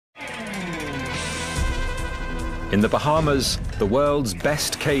In the Bahamas, the world's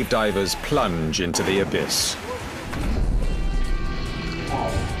best cave divers plunge into the abyss.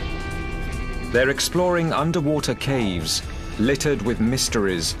 They're exploring underwater caves, littered with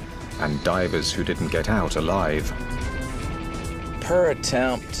mysteries and divers who didn't get out alive. Per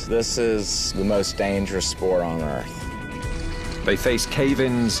attempt, this is the most dangerous sport on Earth. They face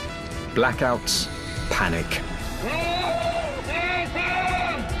cave-ins, blackouts, panic.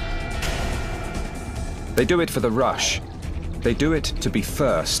 They do it for the rush. They do it to be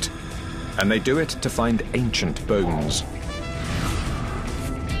first. And they do it to find ancient bones.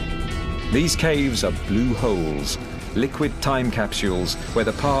 These caves are blue holes, liquid time capsules where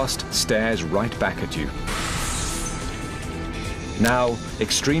the past stares right back at you. Now,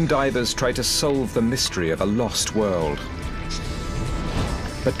 extreme divers try to solve the mystery of a lost world.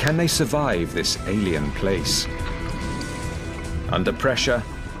 But can they survive this alien place? Under pressure,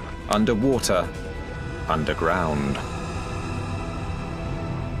 underwater, underground.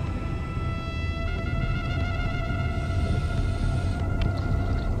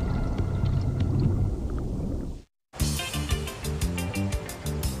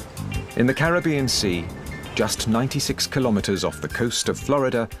 In the Caribbean Sea, just 96 kilometers off the coast of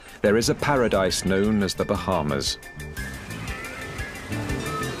Florida, there is a paradise known as the Bahamas.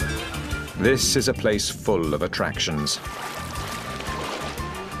 This is a place full of attractions.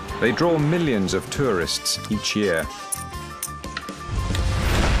 They draw millions of tourists each year.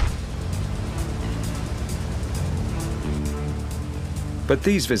 But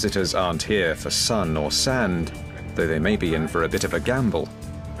these visitors aren't here for sun or sand, though they may be in for a bit of a gamble.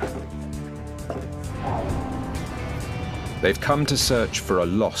 They've come to search for a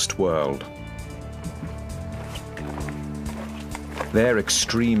lost world. They're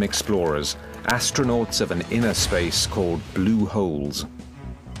extreme explorers, astronauts of an inner space called blue holes.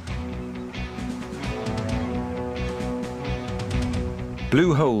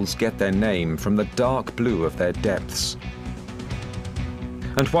 Blue holes get their name from the dark blue of their depths.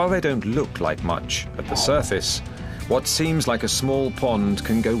 And while they don't look like much at the surface, what seems like a small pond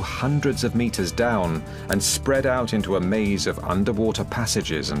can go hundreds of meters down and spread out into a maze of underwater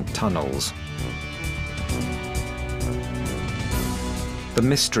passages and tunnels. The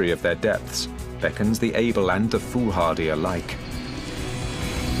mystery of their depths beckons the able and the foolhardy alike.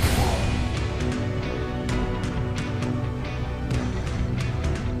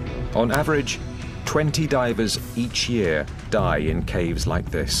 On average, 20 divers each year die in caves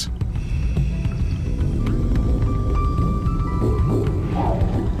like this.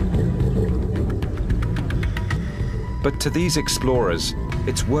 But to these explorers,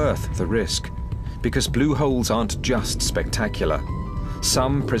 it's worth the risk, because blue holes aren't just spectacular.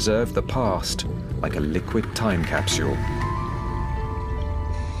 Some preserve the past, like a liquid time capsule.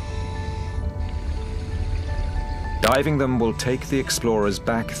 Diving them will take the explorers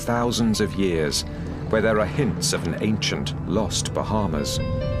back thousands of years, where there are hints of an ancient, lost Bahamas.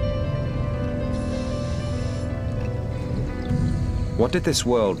 What did this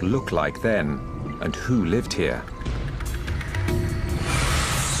world look like then, and who lived here?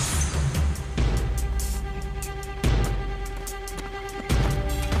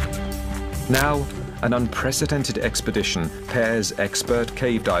 Now, an unprecedented expedition pairs expert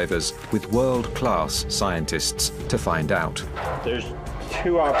cave divers with world-class scientists to find out. There's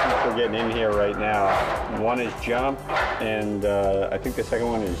two options for getting in here right now. One is jump, and I think the second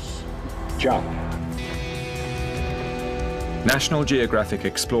one is jump. National Geographic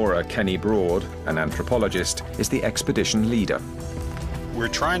explorer Kenny Broad, an anthropologist, is the expedition leader. We're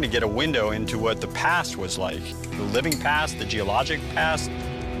trying to get a window into what the past was like, the living past, the geologic past.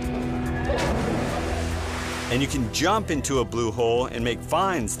 And you can jump into a blue hole and make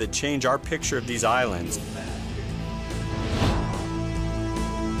finds that change our picture of these islands.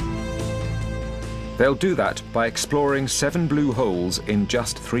 They'll do that by exploring 7 blue holes in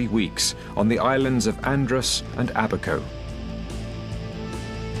just 3 weeks on the islands of Andros and Abaco.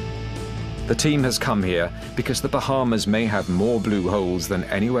 The team has come here because the Bahamas may have more blue holes than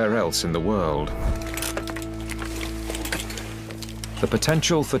anywhere else in the world. The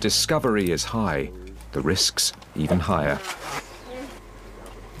potential for discovery is high, the risks even higher.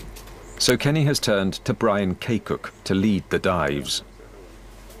 So Kenny has turned to Brian Kaycook to lead the dives.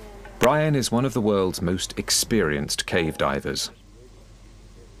 Brian is one of the world's most experienced cave divers.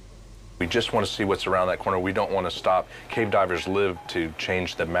 We just want to see what's around that corner. We don't want to stop. Cave divers live to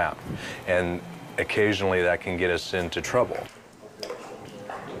change the map, and occasionally that can get us into trouble.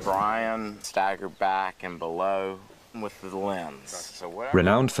 Brian staggered back and below with the lens.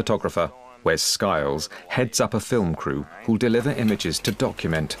 Renowned photographer Wes Skiles heads up a film crew who'll deliver images to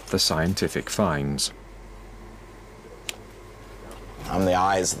document the scientific finds. I'm the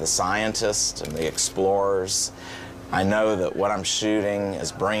eyes of the scientists and the explorers. I know that what I'm shooting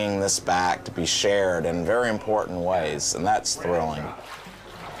is bringing this back to be shared in very important ways, and that's thrilling.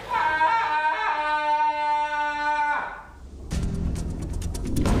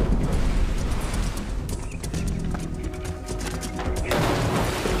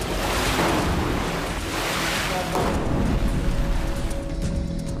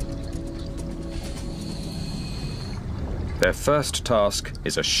 Their first task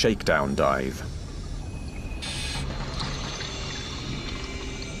is a shakedown dive.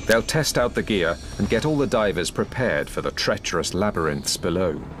 They'll test out the gear and get all the divers prepared for the treacherous labyrinths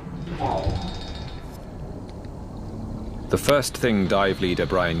below. The first thing dive leader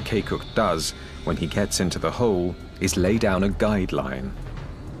Brian Kaycook does when he gets into the hole is lay down a guideline.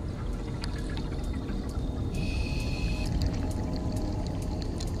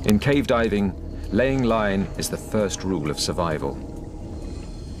 In cave diving, laying line is the first rule of survival.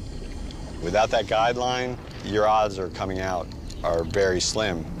 Without that guideline, your odds of coming out are very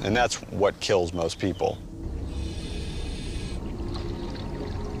slim, and that's what kills most people.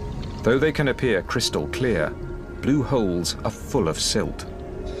 Though they can appear crystal clear, blue holes are full of silt.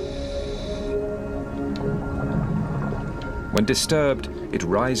 When disturbed, it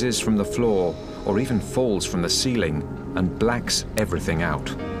rises from the floor or even falls from the ceiling and blacks everything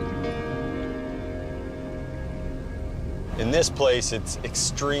out. In this place, it's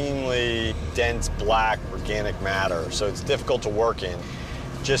extremely dense, black, organic matter, so it's difficult to work in.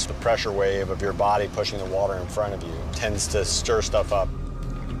 Just the pressure wave of your body pushing the water in front of you tends to stir stuff up.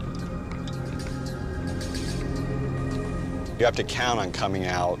 You have to count on coming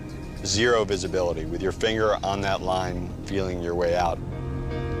out zero visibility, with your finger on that line, feeling your way out.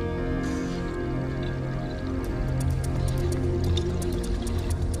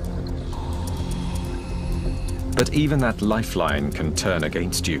 But even that lifeline can turn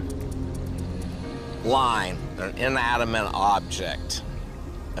against you. Line, an inanimate object,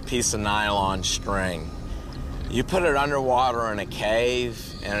 a piece of nylon string. You put it underwater in a cave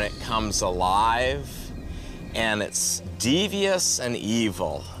and it comes alive, and it's devious and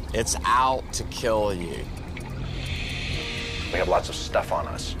evil. It's out to kill you. We have lots of stuff on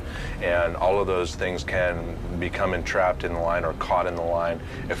us, and all of those things can become entrapped in the line or caught in the line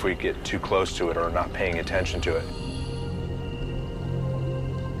if we get too close to it or not paying attention to it.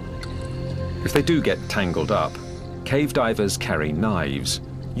 If they do get tangled up, cave divers carry knives,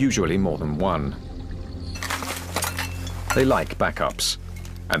 usually more than one. They like backups,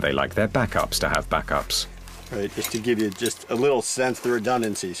 and they like their backups to have backups. Right, just to give you just a little sense of the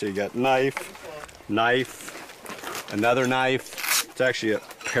redundancy. So you got knife, knife, another knife. It's actually a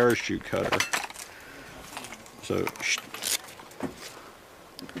parachute cutter. So,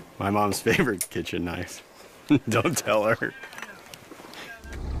 my mom's favorite kitchen knife. Don't tell her.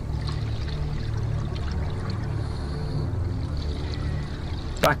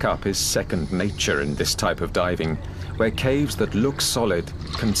 Backup is second nature in this type of diving, where caves that look solid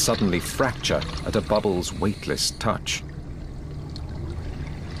can suddenly fracture at a bubble's weightless touch.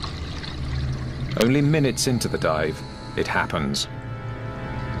 Only minutes into the dive, it happens.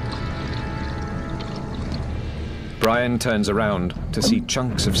 Brian turns around to see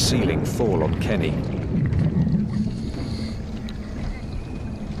chunks of ceiling fall on Kenny.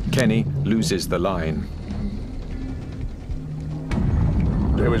 Kenny loses the line.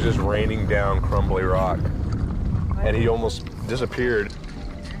 It was just raining down crumbly rock, and he almost disappeared.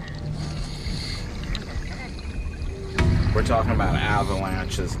 We're talking about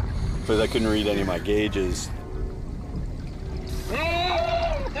avalanches. Because I couldn't read any of my gauges.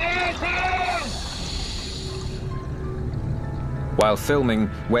 While filming,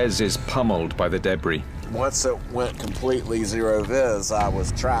 Wes is pummeled by the debris. Once it went completely zero vis, I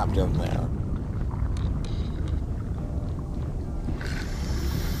was trapped in there.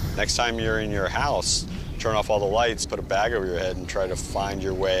 Next time you're in your house, turn off all the lights, put a bag over your head, and try to find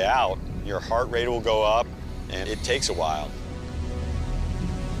your way out. Your heart rate will go up, and it takes a while.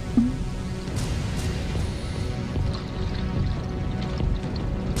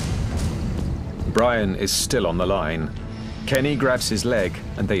 Brian is still on the line. Kenny grabs his leg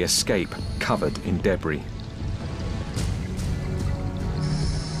and they escape, covered in debris.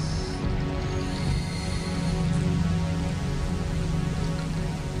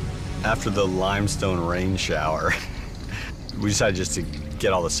 After the limestone rain shower, we decided just to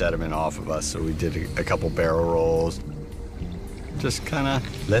get all the sediment off of us, so we did a couple barrel rolls. Just kind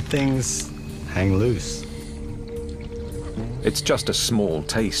of let things hang loose. It's just a small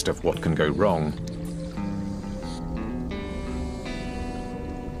taste of what can go wrong.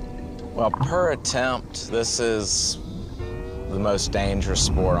 Well, per attempt, this is the most dangerous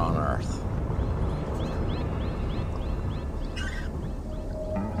sport on earth.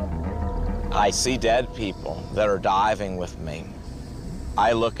 I see dead people that are diving with me.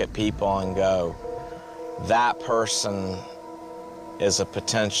 I look at people and go, that person is a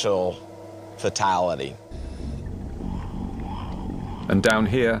potential fatality. And down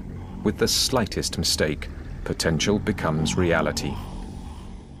here, with the slightest mistake, potential becomes reality.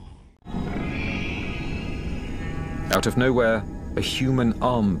 Out of nowhere, a human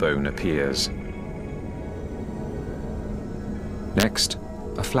arm bone appears. Next,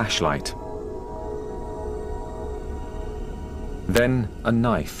 a flashlight. Then a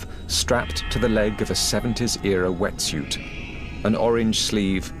knife strapped to the leg of a 70s-era wetsuit, an orange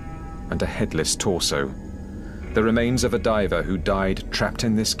sleeve, and a headless torso. The remains of a diver who died trapped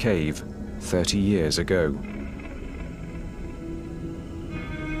in this cave 30 years ago.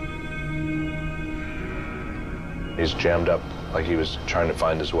 He's jammed up like he was trying to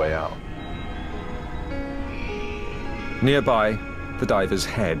find his way out. Nearby, the diver's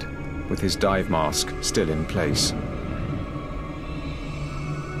head, with his dive mask still in place.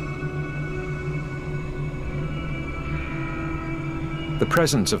 The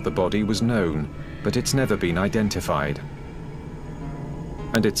presence of the body was known, but it's never been identified.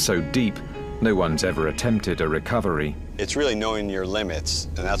 And it's so deep, no one's ever attempted a recovery. It's really knowing your limits,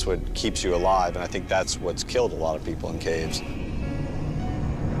 and that's what keeps you alive, and I think that's what's killed a lot of people in caves.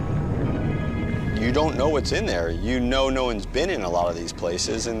 You don't know what's in there. You know no one's been in a lot of these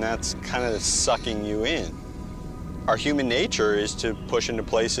places, and that's kind of sucking you in. Our human nature is to push into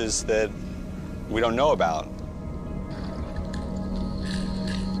places that we don't know about.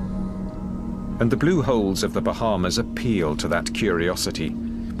 And the blue holes of the Bahamas appeal to that curiosity,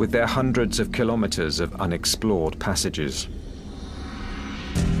 with their hundreds of kilometers of unexplored passages.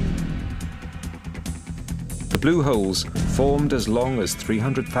 The blue holes formed as long as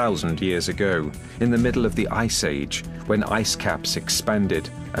 300,000 years ago, in the middle of the Ice Age, when ice caps expanded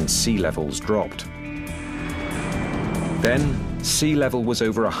and sea levels dropped. Then, sea level was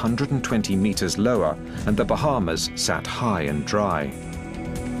over 120 meters lower, and the Bahamas sat high and dry.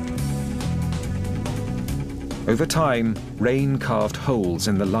 Over time, rain carved holes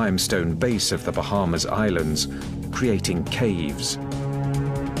in the limestone base of the Bahamas Islands, creating caves.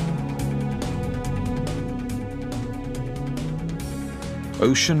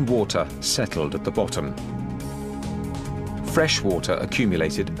 Ocean water settled at the bottom. Fresh water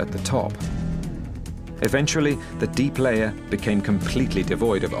accumulated at the top. Eventually, the deep layer became completely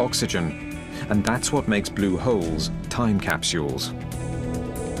devoid of oxygen, and that's what makes blue holes time capsules.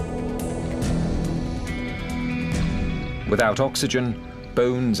 Without oxygen,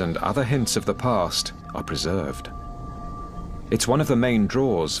 bones and other hints of the past are preserved. It's one of the main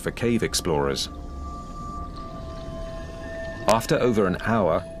draws for cave explorers. After over an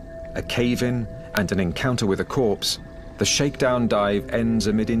hour, a cave-in and an encounter with a corpse, the shakedown dive ends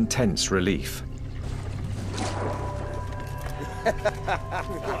amid intense relief.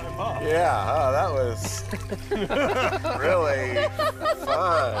 Yeah, that was really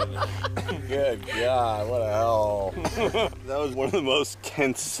fun. Good God, what a hell. That was one of the most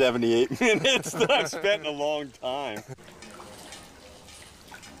tense 78 minutes that I've spent in a long time.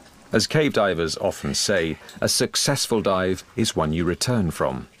 As cave divers often say, a successful dive is one you return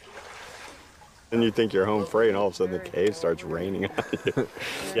from. And you think you're home free, and all of a sudden the cave starts raining on you.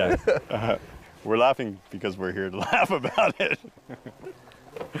 Yeah. We're laughing because we're here to laugh about it.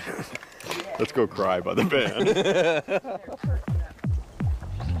 Let's go cry by the band.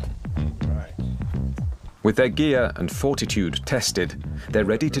 With their gear and fortitude tested, they're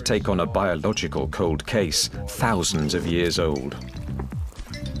ready to take on a biological cold case thousands of years old.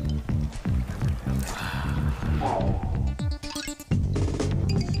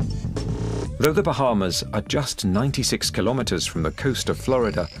 Though the Bahamas are just 96 kilometers from the coast of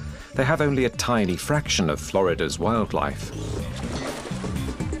Florida, they have only a tiny fraction of Florida's wildlife.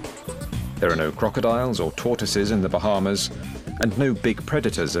 There are no crocodiles or tortoises in the Bahamas, and no big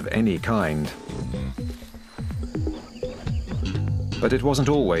predators of any kind. But it wasn't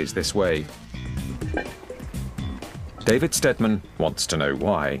always this way. David Stedman wants to know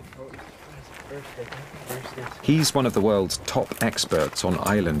why. He's one of the world's top experts on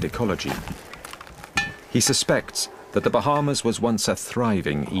island ecology. He suspects that the Bahamas was once a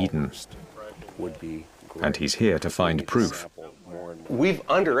thriving Eden. And he's here to find proof. We've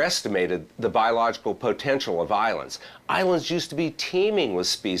underestimated the biological potential of islands. Islands used to be teeming with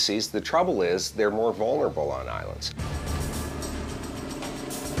species. The trouble is they're more vulnerable on islands.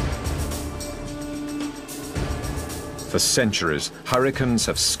 For centuries, hurricanes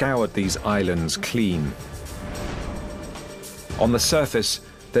have scoured these islands clean. On the surface,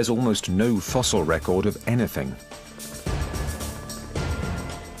 there's almost no fossil record of anything.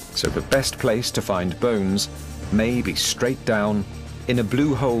 So the best place to find bones may be straight down in a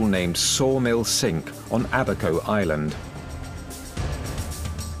blue hole named Sawmill Sink on Abaco Island.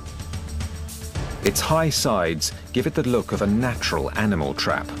 Its high sides give it the look of a natural animal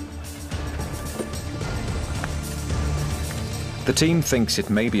trap. The team thinks it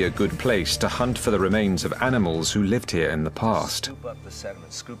may be a good place to hunt for the remains of animals who lived here in the past. Scoop up the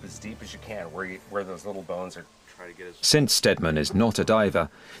sediment, scoop as deep as you can where those little bones are. Try to get as... Since Stedman is not a diver,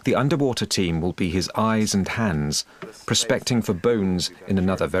 the underwater team will be his eyes and hands, prospecting for bones in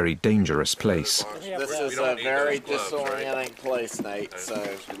another very dangerous place. This is a very disorienting place, Nate, so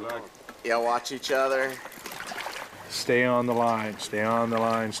yeah, watch each other. Stay on the line, stay on the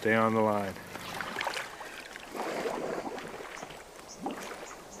line, stay on the line.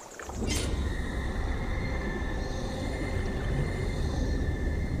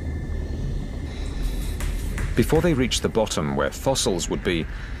 Before they reach the bottom where fossils would be,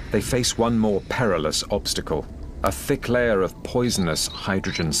 they face one more perilous obstacle, a thick layer of poisonous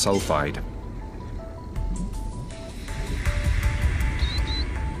hydrogen sulfide.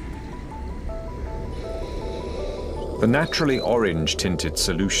 The naturally orange-tinted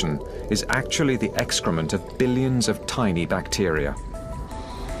solution is actually the excrement of billions of tiny bacteria.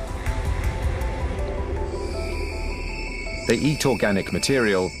 They eat organic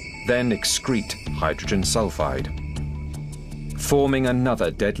material, then excrete hydrogen sulfide, forming another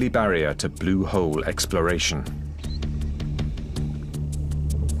deadly barrier to blue hole exploration.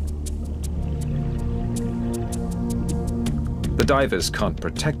 The divers can't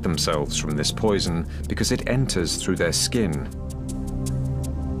protect themselves from this poison because it enters through their skin.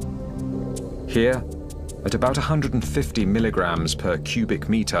 Here, at about 150 milligrams per cubic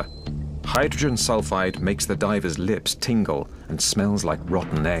meter, hydrogen sulfide makes the divers' lips tingle and smells like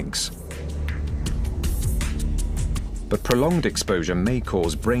rotten eggs. But prolonged exposure may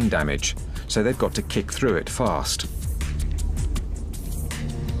cause brain damage, so they've got to kick through it fast.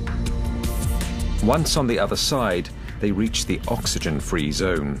 Once on the other side, they reach the oxygen-free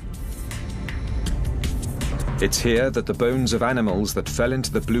zone. It's here that the bones of animals that fell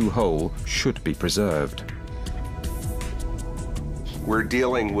into the blue hole should be preserved. We're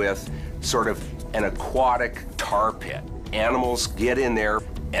dealing with sort of an aquatic tar pit. Animals get in there,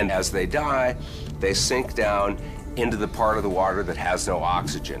 and as they die, they sink down into the part of the water that has no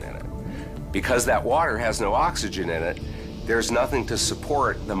oxygen in it. Because that water has no oxygen in it, there's nothing to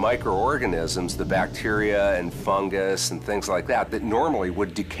support the microorganisms, the bacteria and fungus and things like that, that normally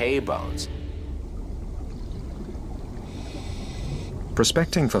would decay bones.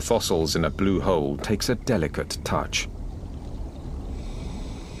 Prospecting for fossils in a blue hole takes a delicate touch.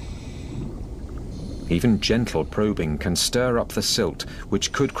 Even gentle probing can stir up the silt,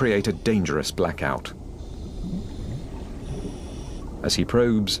 which could create a dangerous blackout. As he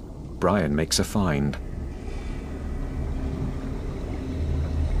probes, Brian makes a find.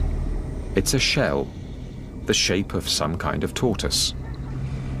 It's a shell, the shape of some kind of tortoise.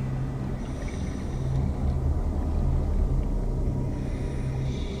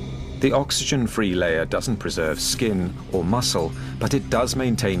 The oxygen-free layer doesn't preserve skin or muscle, but it does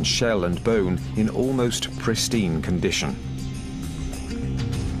maintain shell and bone in almost pristine condition.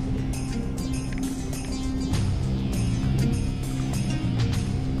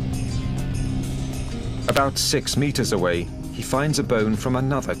 About 6 meters away, he finds a bone from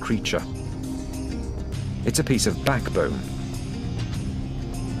another creature. It's a piece of backbone.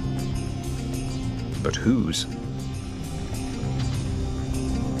 But whose?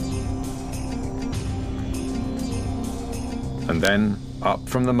 And then, up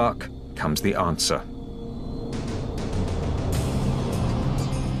from the muck, comes the answer.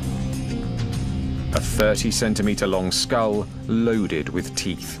 A 30-centimeter long skull loaded with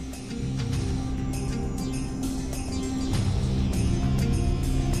teeth.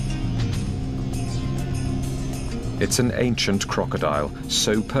 It's an ancient crocodile,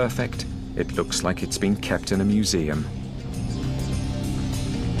 so perfect it looks like it's been kept in a museum.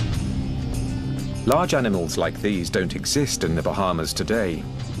 Large animals like these don't exist in the Bahamas today.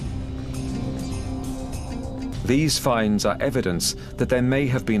 These finds are evidence that there may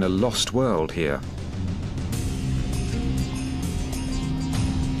have been a lost world here.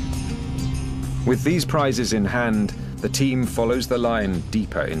 With these prizes in hand, the team follows the line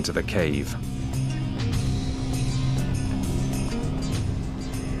deeper into the cave.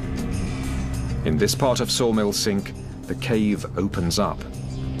 In this part of Sawmill Sink, the cave opens up.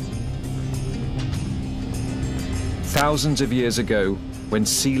 Thousands of years ago, when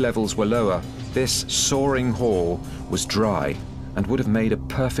sea levels were lower, this soaring hall was dry and would have made a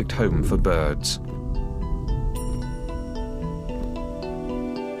perfect home for birds.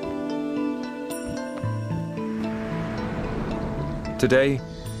 Today,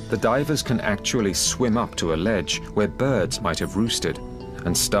 the divers can actually swim up to a ledge where birds might have roosted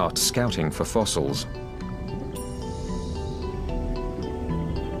and start scouting for fossils.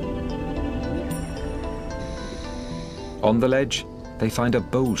 On the ledge, they find a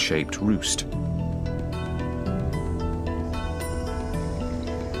bowl-shaped roost.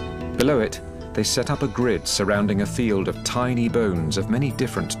 Below it, they set up a grid surrounding a field of tiny bones of many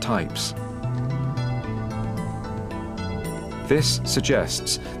different types. This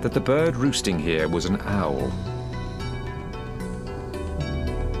suggests that the bird roosting here was an owl.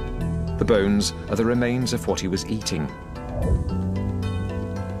 The bones are the remains of what he was eating.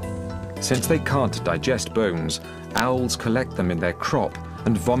 Since they can't digest bones, owls collect them in their crop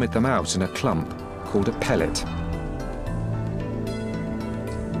and vomit them out in a clump called a pellet.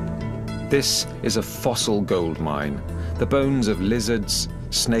 This is a fossil gold mine, the bones of lizards,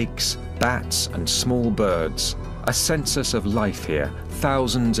 snakes, bats and small birds, a census of life here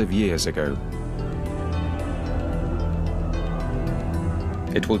thousands of years ago.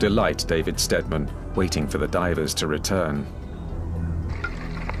 It will delight David Steadman, waiting for the divers to return.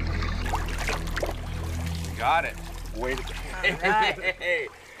 Got it. Wait. Hey,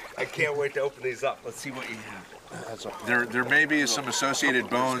 I can't wait to open these up. Let's see what you have. There may be some associated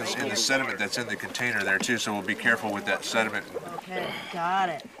bones in the sediment that's in the container there too, so we'll be careful with that sediment. Okay, got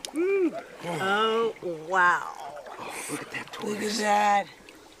it. Oh, wow. Look at that tortoise. Look at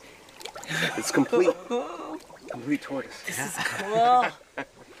that. It's complete. Complete tortoise. This is cool.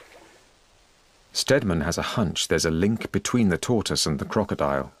 Steadman has a hunch there's a link between the tortoise and the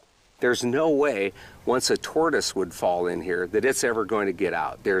crocodile. There's no way, once a tortoise would fall in here, that it's ever going to get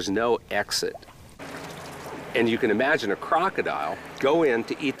out. There's no exit. And you can imagine a crocodile go in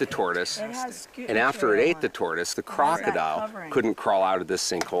to eat the tortoise, and after it ate the tortoise, the crocodile couldn't crawl out of this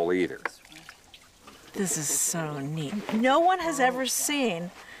sinkhole either. This is so neat. No one has ever seen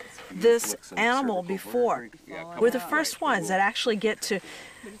this animal before. We're the first ones that actually get to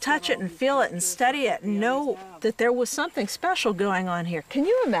touch it and feel it and study it and know that there was something special going on here. Can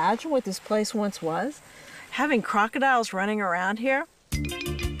you imagine what this place once was? Having crocodiles running around here?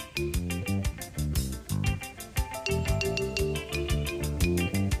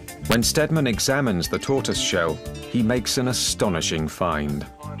 When Steadman examines the tortoise shell, he makes an astonishing find.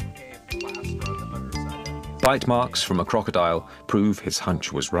 Bite marks from a crocodile prove his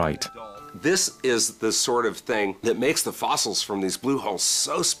hunch was right. This is the sort of thing that makes the fossils from these blue holes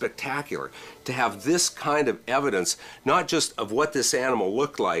so spectacular. To have this kind of evidence, not just of what this animal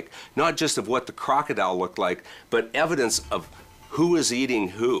looked like, not just of what the crocodile looked like, but evidence of who is eating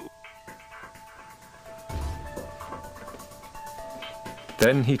who.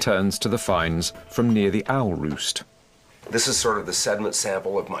 Then he turns to the finds from near the owl roost. This is sort of the sediment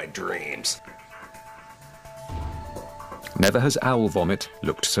sample of my dreams. Never has owl vomit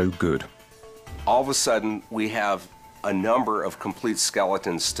looked so good. All of a sudden, we have a number of complete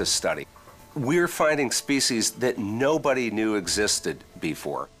skeletons to study. We're finding species that nobody knew existed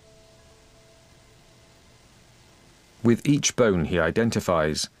before. With each bone he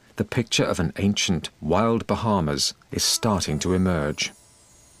identifies, the picture of an ancient, wild Bahamas is starting to emerge.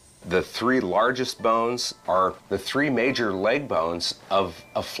 The three largest bones are the three major leg bones of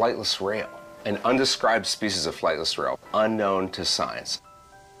a flightless rail, an undescribed species of flightless rail, unknown to science.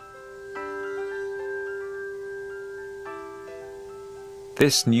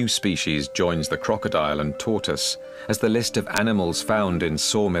 This new species joins the crocodile and tortoise as the list of animals found in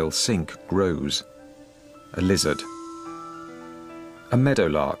Sawmill Sink grows. A lizard, a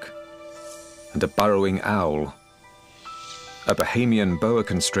meadowlark, and a burrowing owl, a Bahamian boa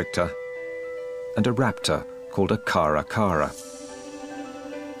constrictor, and a raptor called a kara kara.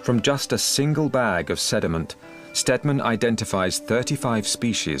 From just a single bag of sediment, Steadman identifies 35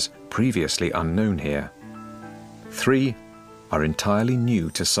 species previously unknown here. 3 are entirely new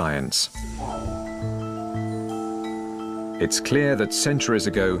to science. It's clear that centuries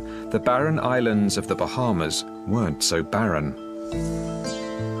ago, the barren islands of the Bahamas weren't so barren.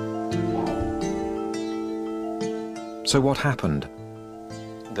 So what happened?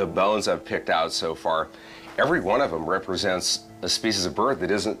 The bones I've picked out so far, every one of them represents a species of bird that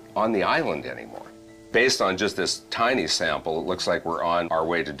isn't on the island anymore. Based on just this tiny sample, it looks like we're on our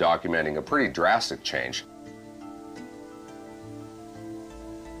way to documenting a pretty drastic change.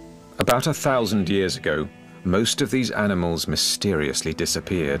 About 1,000 years ago, most of these animals mysteriously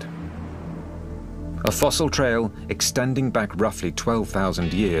disappeared. A fossil trail extending back roughly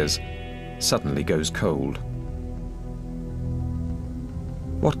 12,000 years suddenly goes cold.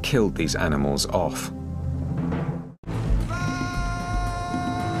 What killed these animals off?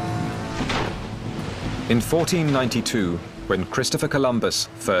 In 1492, when Christopher Columbus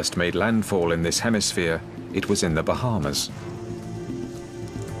first made landfall in this hemisphere, it was in the Bahamas.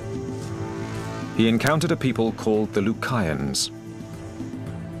 He encountered a people called the Lucayans.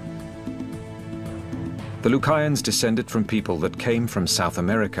 The Lucayans descended from people that came from South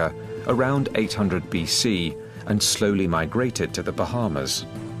America around 800 BC and slowly migrated to the Bahamas.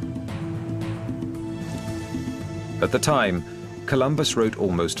 At the time, Columbus wrote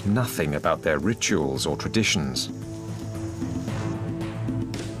almost nothing about their rituals or traditions.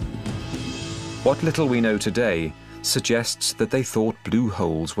 What little we know today suggests that they thought blue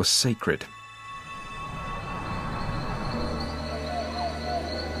holes were sacred.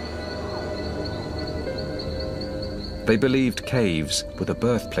 They believed caves were the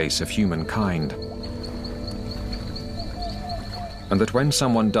birthplace of humankind, and that when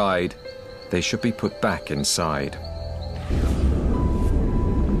someone died, they should be put back inside.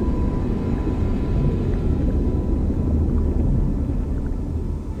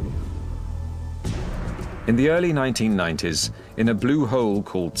 In the early 1990s, in a blue hole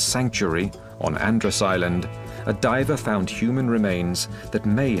called Sanctuary on Andros Island, a diver found human remains that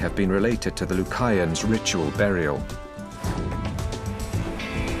may have been related to the Lucayans' ritual burial.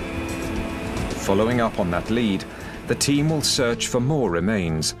 Following up on that lead, the team will search for more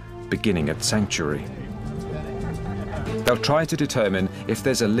remains, beginning at Sanctuary. They'll try to determine if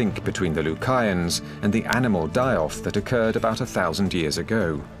there's a link between the Lucayans and the animal die-off that occurred about 1,000 years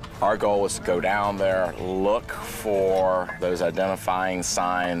ago. Our goal was to go down there, look for those identifying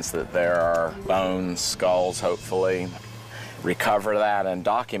signs that there are bones, skulls, hopefully, recover that and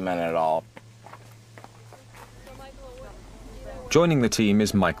document it all. Joining the team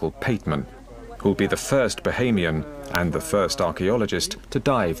is Michael Pateman, who'll be the first Bahamian and the first archaeologist to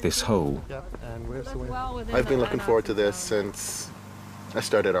dive this hole. I've been looking forward to this since I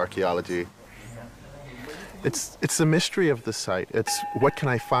started archaeology. It's the mystery of the site. It's what can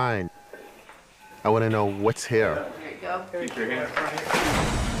I find? I want to know what's here. There you go. Keep your hand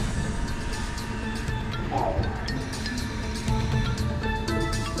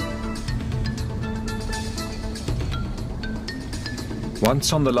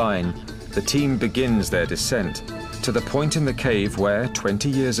Once on the line, the team begins their descent to the point in the cave where, 20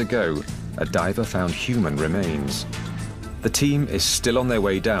 years ago, a diver found human remains. The team is still on their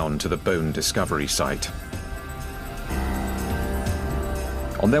way down to the bone discovery site.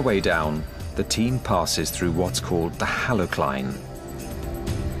 On their way down, the team passes through what's called the halocline.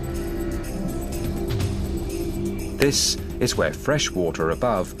 This is where fresh water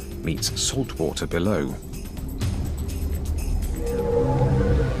above meets salt water below.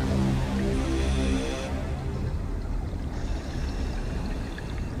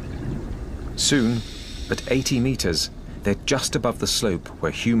 Soon, at 80 meters, they're just above the slope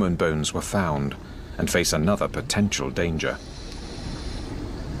where human bones were found and face another potential danger.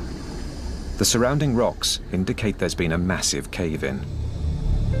 The surrounding rocks indicate there's been a massive cave-in.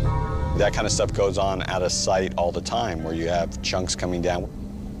 That kind of stuff goes on at a site all the time where you have chunks coming down.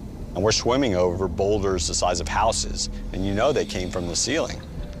 And we're swimming over boulders the size of houses, and you know they came from the ceiling.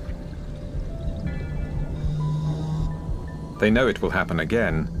 They know it will happen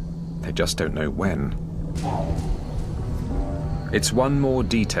again, they just don't know when. It's one more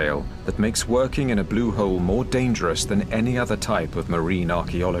detail that makes working in a blue hole more dangerous than any other type of marine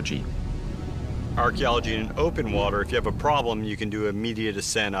archaeology. Archaeology in open water, if you have a problem, you can do immediate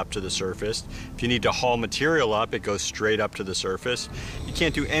ascent up to the surface. If you need to haul material up, it goes straight up to the surface. You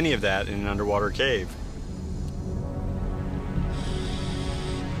can't do any of that in an underwater cave.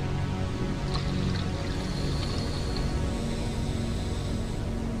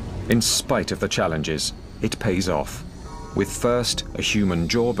 In spite of the challenges, it pays off, with first a human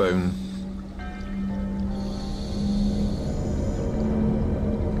jawbone,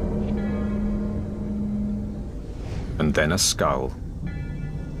 and then a skull.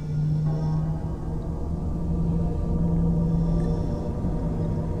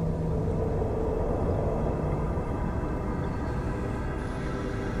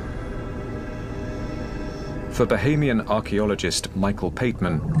 For Bahamian archaeologist Michael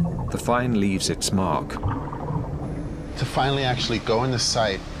Pateman, the find leaves its mark. To finally actually go in the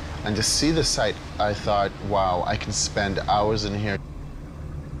site and to see the site, I thought, wow, I can spend hours in here.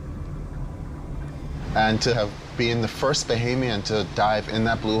 And to have been the first Bahamian to dive in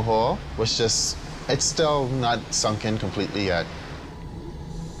that blue hole was just, it's still not sunk in completely yet.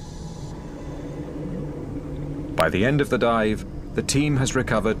 By the end of the dive, the team has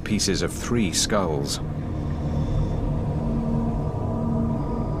recovered pieces of 3 skulls.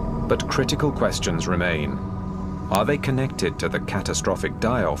 But critical questions remain. Are they connected to the catastrophic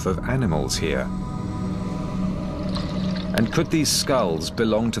die-off of animals here? And could these skulls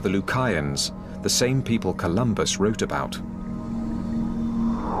belong to the Lucayans, the same people Columbus wrote about?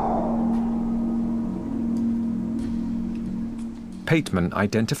 Pateman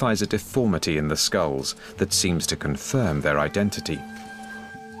identifies a deformity in the skulls that seems to confirm their identity.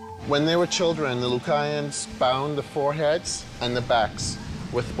 When they were children, the Lucayans bound the foreheads and the backs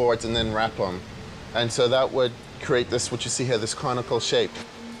with boards and then wrap them. And so that would create this, what you see here, this conical shape.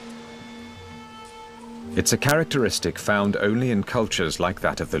 It's a characteristic found only in cultures like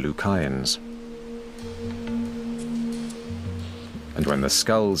that of the Lucayans. And when the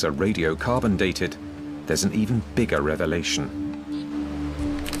skulls are radiocarbon dated, there's an even bigger revelation.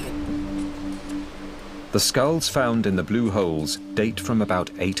 The skulls found in the blue holes date from about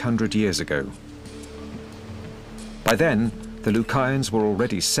 800 years ago. By then, the Lucayans were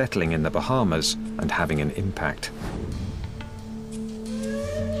already settling in the Bahamas and having an impact.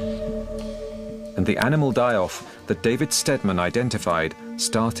 And the animal die-off that David Stedman identified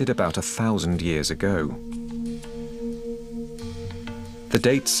started about 1,000 years ago. The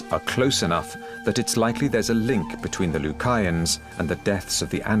dates are close enough that it's likely there's a link between the Lucayans and the deaths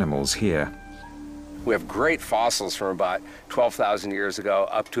of the animals here. We have great fossils from about 12,000 years ago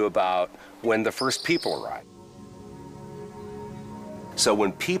up to about when the first people arrived. So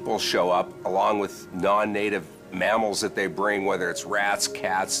when people show up, along with non-native mammals that they bring, whether it's rats,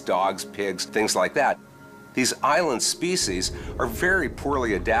 cats, dogs, pigs, things like that, these island species are very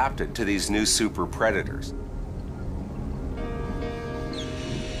poorly adapted to these new super predators.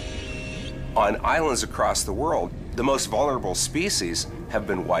 On islands across the world, the most vulnerable species have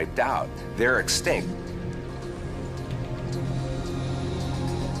been wiped out. They're extinct.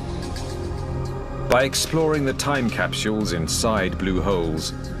 By exploring the time capsules inside blue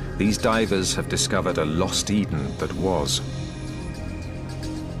holes, these divers have discovered a lost Eden that was,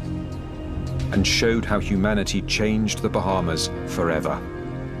 and showed how humanity changed the Bahamas forever.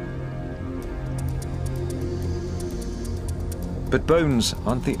 But bones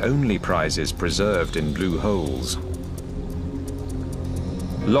aren't the only prizes preserved in blue holes.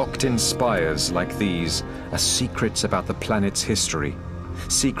 Locked in spires like these are secrets about the planet's history,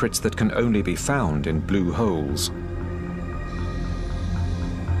 secrets that can only be found in blue holes.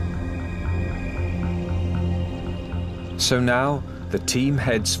 So now, the team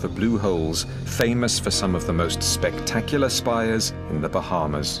heads for blue holes, famous for some of the most spectacular spires in the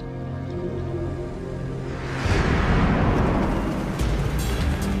Bahamas.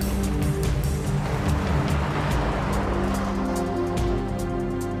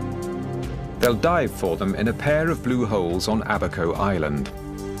 They'll dive for them in a pair of blue holes on Abaco Island.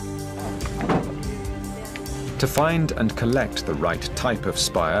 To find and collect the right type of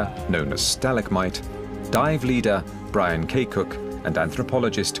spire, known as stalagmite, dive leader Brian Kaycook and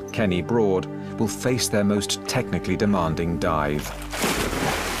anthropologist Kenny Broad will face their most technically demanding dive.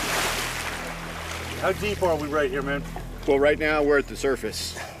 How deep are we right here, man? Well, right now we're at the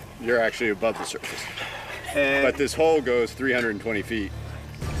surface. You're actually above the surface. But this hole goes 320 feet.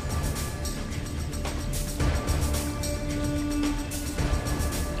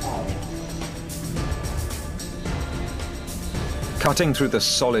 Cutting through the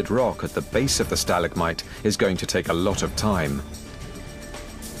solid rock at the base of the stalagmite is going to take a lot of time.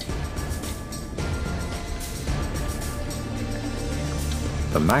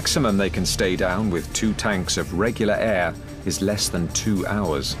 The maximum they can stay down with 2 tanks of regular air is less than 2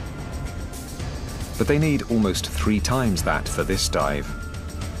 hours. But they need almost 3 times that for this dive.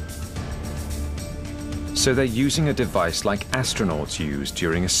 So they're using a device like astronauts use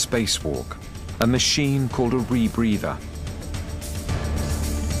during a spacewalk, a machine called a rebreather.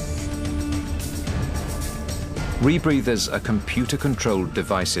 Rebreathers are computer-controlled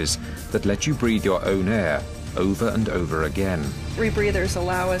devices that let you breathe your own air over and over again. Rebreathers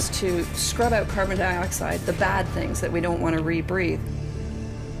allow us to scrub out carbon dioxide, the bad things that we don't want to rebreathe.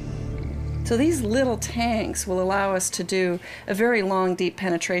 So these little tanks will allow us to do a very long, deep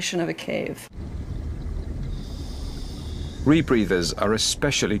penetration of a cave. Rebreathers are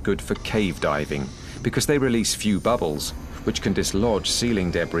especially good for cave diving because they release few bubbles, which can dislodge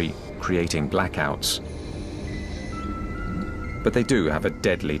ceiling debris, creating blackouts. But they do have a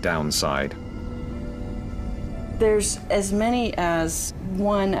deadly downside. There's as many as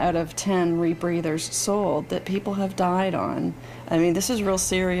 1 out of 10 rebreathers sold that people have died on. I mean, this is real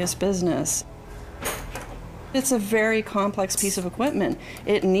serious business. It's a very complex piece of equipment.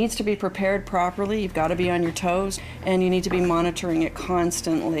 It needs to be prepared properly. You've got to be on your toes, and you need to be monitoring it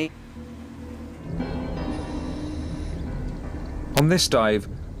constantly. On this dive,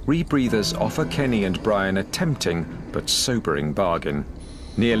 rebreathers offer Kenny and Brian a tempting but sobering bargain.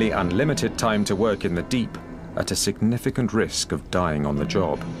 Nearly unlimited time to work in the deep at a significant risk of dying on the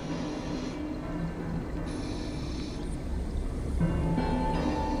job.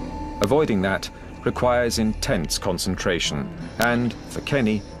 Avoiding that requires intense concentration, and for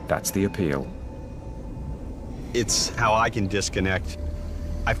Kenny, that's the appeal. It's how I can disconnect.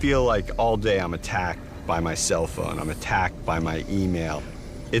 I feel like all day I'm attacked by my cell phone, I'm attacked by my email.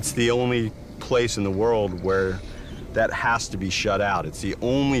 It's the only place in the world where that has to be shut out. It's the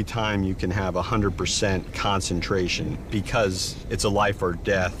only time you can have 100% concentration because it's a life or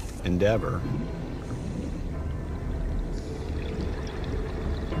death endeavor.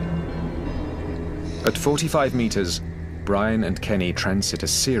 At 45 meters, Brian and Kenny transit a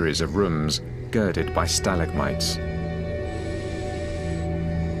series of rooms girded by stalagmites.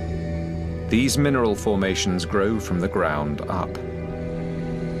 These mineral formations grow from the ground up.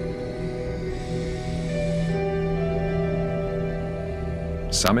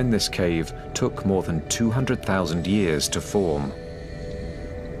 Some in this cave took more than 200,000 years to form.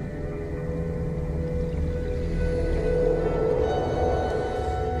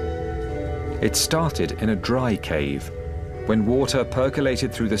 It started in a dry cave, when water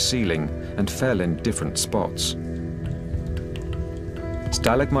percolated through the ceiling and fell in different spots.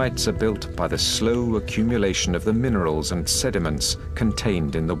 Stalagmites are built by the slow accumulation of the minerals and sediments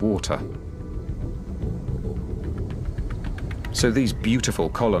contained in the water. So these beautiful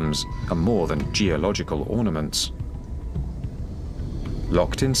columns are more than geological ornaments.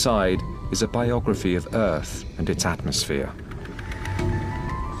 Locked inside is a biography of Earth and its atmosphere.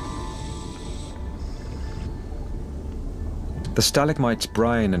 The stalagmites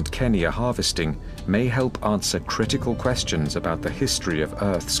Brian and Kenny are harvesting may help answer critical questions about the history of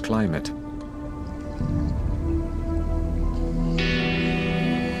Earth's climate.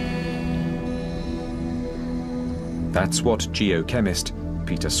 That's what geochemist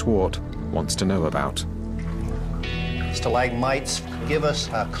Peter Swart wants to know about. Stalagmites give us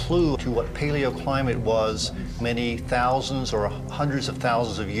a clue to what paleoclimate was many thousands or hundreds of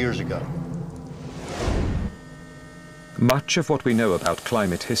thousands of years ago. Much of what we know about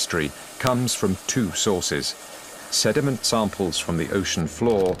climate history comes from two sources: sediment samples from the ocean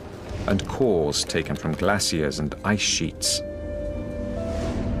floor and cores taken from glaciers and ice sheets.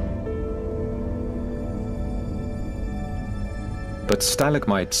 But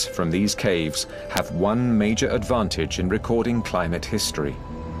stalagmites from these caves have one major advantage in recording climate history: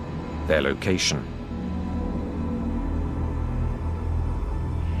 their location.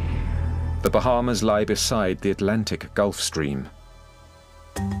 The Bahamas lie beside the Atlantic Gulf Stream.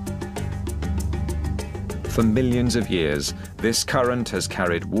 For millions of years, this current has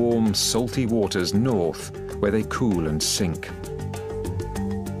carried warm, salty waters north, where they cool and sink.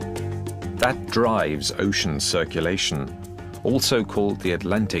 That drives ocean circulation, also called the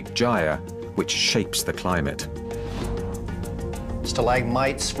Atlantic Gyre, which shapes the climate.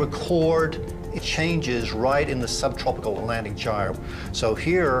 Stalagmites record changes right in the subtropical Atlantic Gyre. So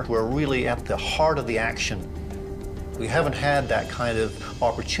here we're really at the heart of the action. We haven't had that kind of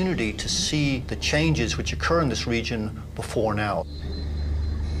opportunity to see the changes which occur in this region before now.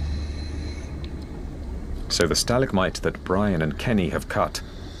 So the stalagmite that Brian and Kenny have cut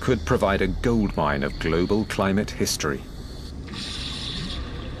could provide a goldmine of global climate history.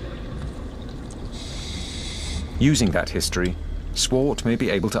 Using that history, Swart may be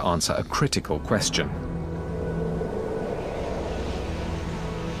able to answer a critical question.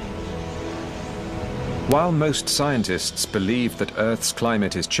 While most scientists believe that Earth's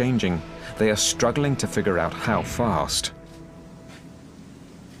climate is changing, they are struggling to figure out how fast.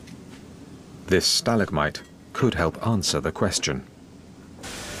 This stalagmite could help answer the question.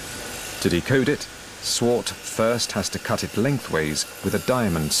 To decode it, Swart first has to cut it lengthways with a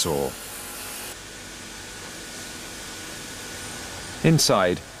diamond saw.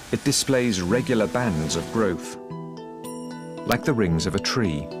 Inside, it displays regular bands of growth, like the rings of a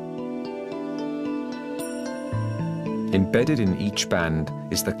tree. Embedded in each band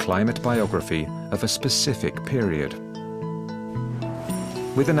is the climate biography of a specific period.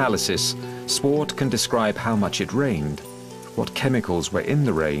 With analysis, Swart can describe how much it rained, what chemicals were in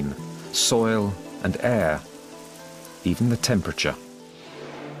the rain, soil and air, even the temperature.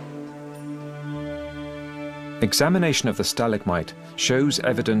 Examination of the stalagmite shows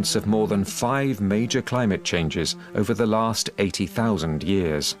evidence of more than 5 major climate changes over the last 80,000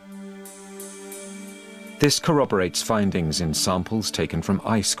 years. This corroborates findings in samples taken from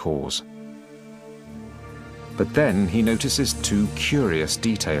ice cores. But then he notices 2 curious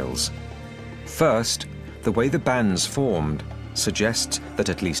details. First, the way the bands formed suggests that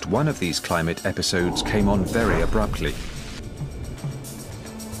at least one of these climate episodes came on very abruptly.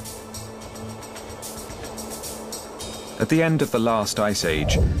 At the end of the last ice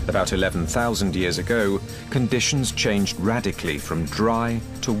age, about 11,000 years ago, conditions changed radically from dry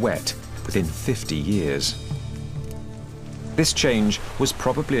to wet within 50 years. This change was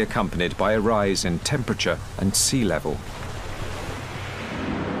probably accompanied by a rise in temperature and sea level.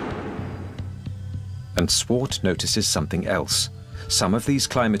 And Swart notices something else. Some of these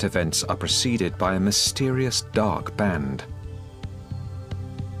climate events are preceded by a mysterious dark band.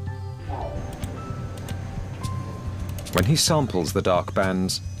 When he samples the dark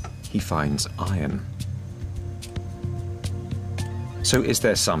bands, he finds iron. So is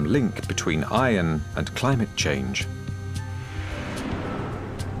there some link between iron and climate change?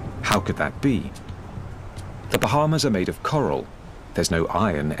 How could that be? The Bahamas are made of coral. There's no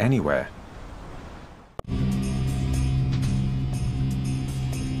iron anywhere.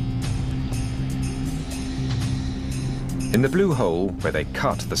 In the blue hole, where they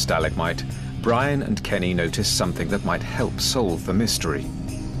cut the stalagmite, Brian and Kenny notice something that might help solve the mystery.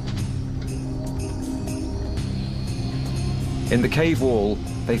 In the cave wall,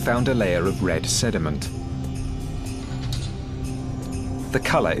 they found a layer of red sediment. The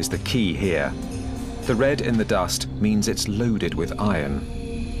color is the key here. The red in the dust means it's loaded with iron.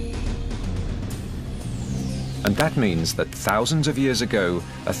 And that means that thousands of years ago,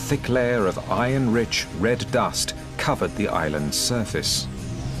 a thick layer of iron-rich red dust covered the island's surface.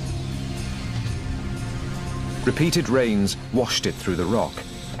 Repeated rains washed it through the rock,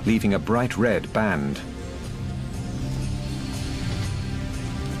 leaving a bright red band.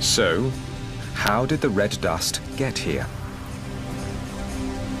 So, how did the red dust get here?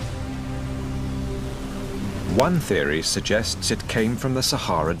 One theory suggests it came from the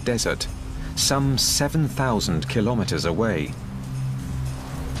Sahara Desert, some 7,000 kilometers away.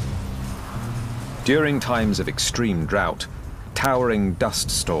 During times of extreme drought, towering dust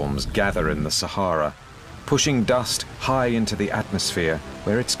storms gather in the Sahara, pushing dust high into the atmosphere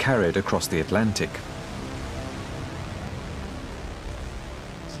where it's carried across the Atlantic.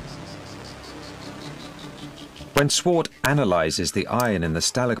 When Swart analyzes the iron in the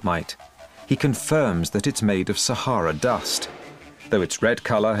stalagmite, he confirms that it's made of Sahara dust, though its red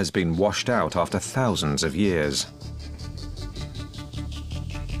color has been washed out after thousands of years.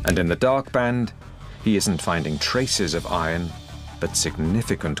 And in the dark band, he isn't finding traces of iron, but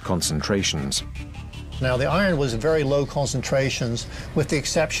significant concentrations. Now, the iron was very low concentrations, with the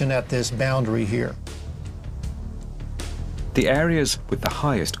exception at this boundary here. The areas with the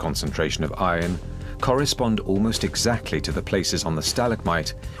highest concentration of iron correspond almost exactly to the places on the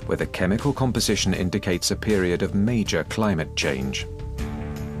stalagmite where the chemical composition indicates a period of major climate change.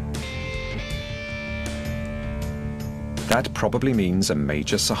 That probably means a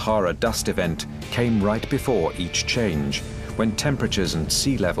major Sahara dust event came right before each change, when temperatures and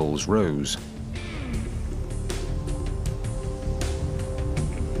sea levels rose.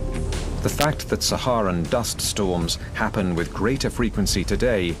 The fact that Saharan dust storms happen with greater frequency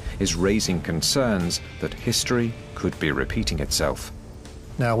today is raising concerns that history could be repeating itself.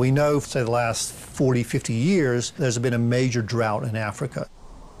 Now, we know, say, the last 40, 50 years, there's been a major drought in Africa.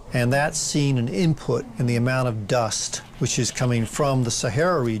 And that's seen an input in the amount of dust which is coming from the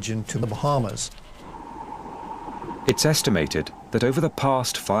Sahara region to the Bahamas. It's estimated that over the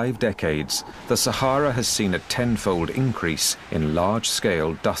past 5 decades, the Sahara has seen a 10-fold increase in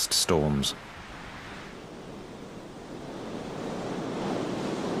large-scale dust storms.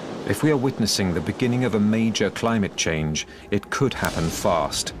 If we are witnessing the beginning of a major climate change, it could happen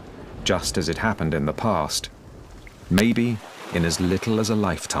fast, just as it happened in the past. Maybe in as little as a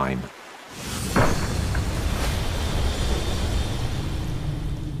lifetime.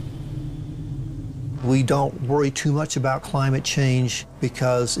 We don't worry too much about climate change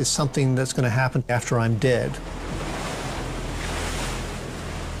because it's something that's going to happen after I'm dead.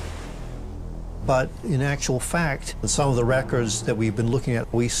 But in actual fact, in some of the records that we've been looking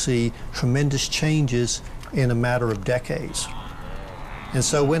at, we see tremendous changes in a matter of decades. And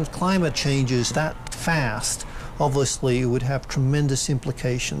so when climate changes that fast, obviously it would have tremendous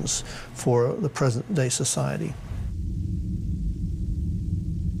implications for the present-day society.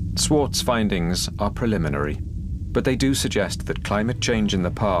 Swart's findings are preliminary, but they do suggest that climate change in the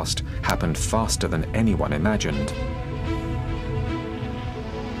past happened faster than anyone imagined.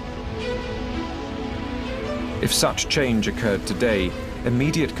 If such change occurred today,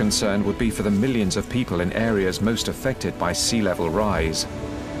 immediate concern would be for the millions of people in areas most affected by sea level rise.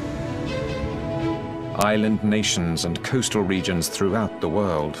 Island nations and coastal regions throughout the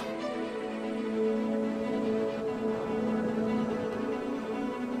world.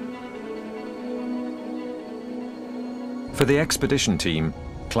 For the expedition team,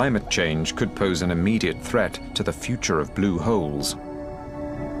 climate change could pose an immediate threat to the future of blue holes.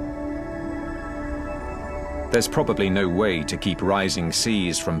 There's probably no way to keep rising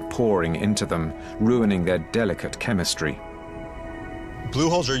seas from pouring into them, ruining their delicate chemistry.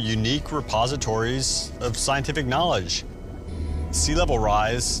 Blue holes are unique repositories of scientific knowledge. Sea level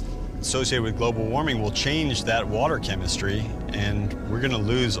rise associated with global warming will change that water chemistry, and we're going to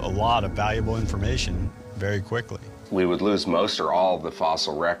lose a lot of valuable information very quickly. We would lose most or all of the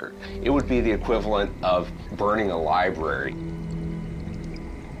fossil record. It would be the equivalent of burning a library.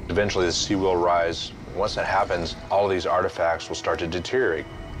 Eventually the sea will rise. Once that happens, all of these artifacts will start to deteriorate.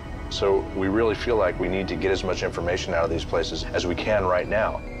 So we really feel like we need to get as much information out of these places as we can right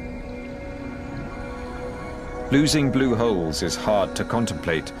now. Losing blue holes is hard to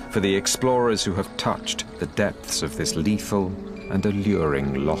contemplate for the explorers who have touched the depths of this lethal and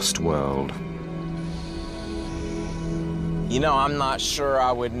alluring lost world. You know, I'm not sure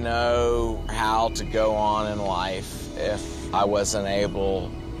I would know how to go on in life if I wasn't able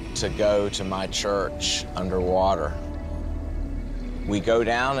to go to my church underwater. We go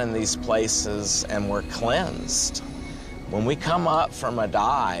down in these places and we're cleansed. When we come up from a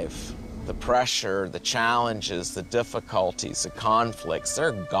dive, the pressure, the challenges, the difficulties, the conflicts,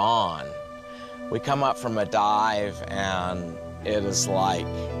 they're gone. We come up from a dive and it is like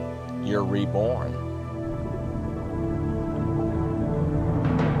you're reborn.